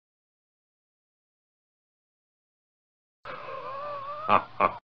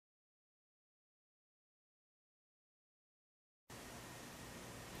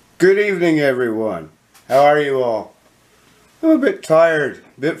Good evening, everyone. How are you all? I'm a bit tired,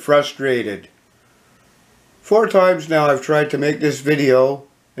 a bit frustrated. 4 times now I've tried to make this video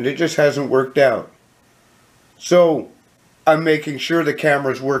and it just hasn't worked out. So I'm making sure the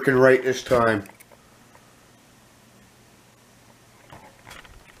camera's working right this time.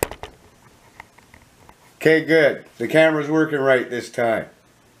 Okay, good. The camera's working right this time.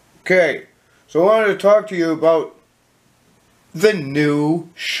 Okay, so I wanted to talk to you about the new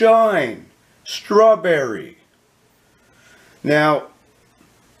Shine Strawberry. Now,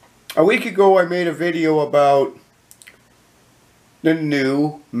 a week ago I made a video about the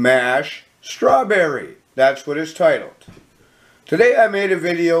new Mash Strawberry. That's what it's titled. Today I made a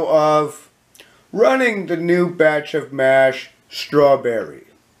video of running the new batch of Mash Strawberry.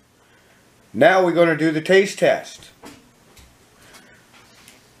 Now we're going to do the taste test.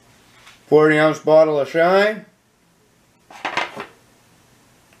 40-ounce bottle of Shine.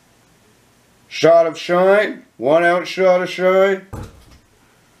 Shot of Shine. 1-ounce shot of Shine.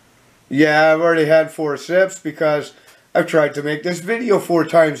 Yeah, I've already had 4 sips because I've tried to make this video 4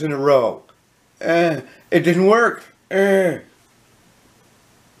 times in a row. It didn't work.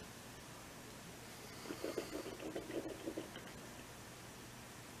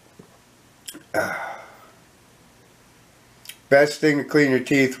 Best thing to clean your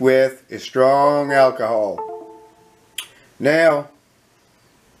teeth with is strong alcohol. Now,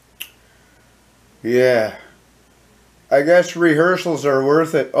 yeah, I guess rehearsals are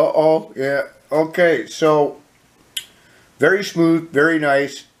worth it. Yeah, okay, so very smooth, very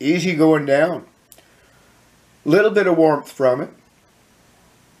nice, easy going down. Little bit of warmth from it.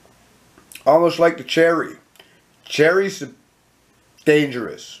 Almost like the cherry. Cherry's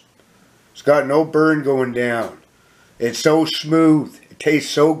dangerous. It's got no burn going down. It's so smooth. It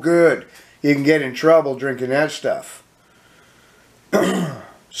tastes so good. You can get in trouble drinking that stuff.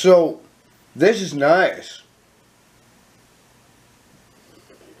 So, this is nice.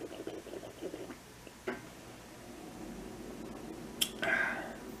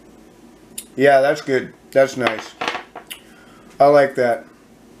 Yeah, that's good. That's nice. I like that.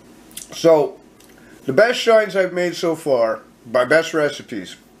 So, the best shines I've made so far, my best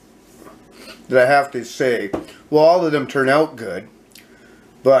recipes, that I have to say, well, all of them turn out good,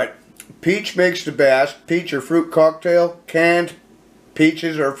 but peach makes the best. Peach or fruit cocktail, canned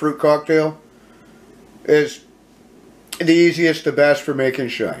peaches or fruit cocktail is the easiest, the best for making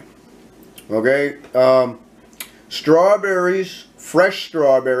Shine. Okay, strawberries, fresh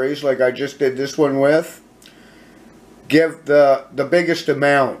strawberries, like I just did this one with, give the biggest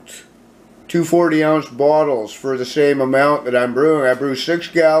amount. 2 40-ounce bottles for the same amount that I'm brewing. I brew 6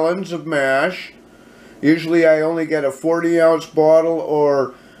 gallons of mash. Usually I only get a 40-ounce bottle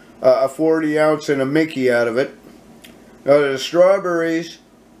or a 40-ounce and a Mickey out of it. Now the strawberries,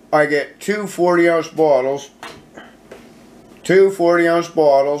 I get 2 40-ounce bottles. 2 40-ounce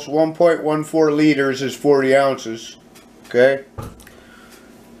bottles. 1.14 liters is 40 ounces. Okay?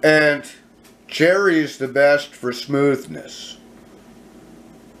 And cherry is the best for smoothness.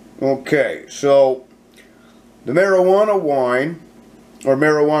 Okay, so the marijuana wine, or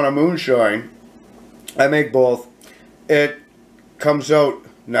marijuana moonshine, I make both. It comes out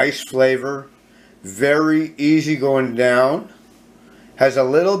nice flavor, very easy going down, has a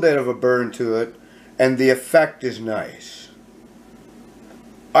little bit of a burn to it, and the effect is nice.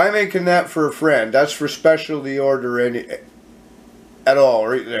 I'm making that for a friend. That's for specialty order at all,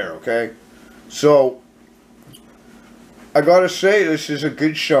 right there, okay? So, I gotta say, this is a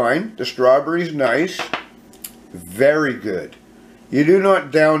good shine. The strawberry's nice. Very good. You do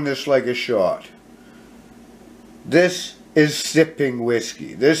not down this like a shot. This is sipping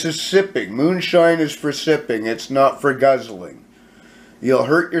whiskey. This is sipping. Moonshine is for sipping. It's not for guzzling. You'll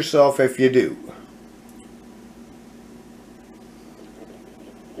hurt yourself if you do.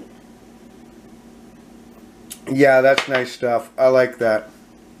 Yeah, that's nice stuff. I like that.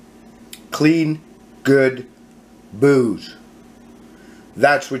 Clean, good booze.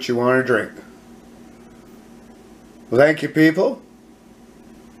 That's what you want to drink. Well, thank you, people.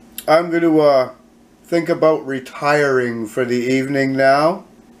 I'm going to think about retiring for the evening now.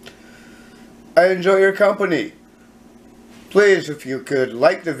 I enjoy your company. Please, if you could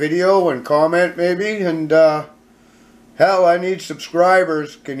like the video and comment maybe, and hell, I need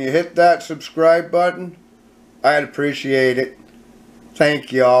subscribers. Can you hit that subscribe button? I'd appreciate it.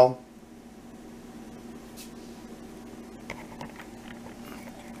 Thank y'all.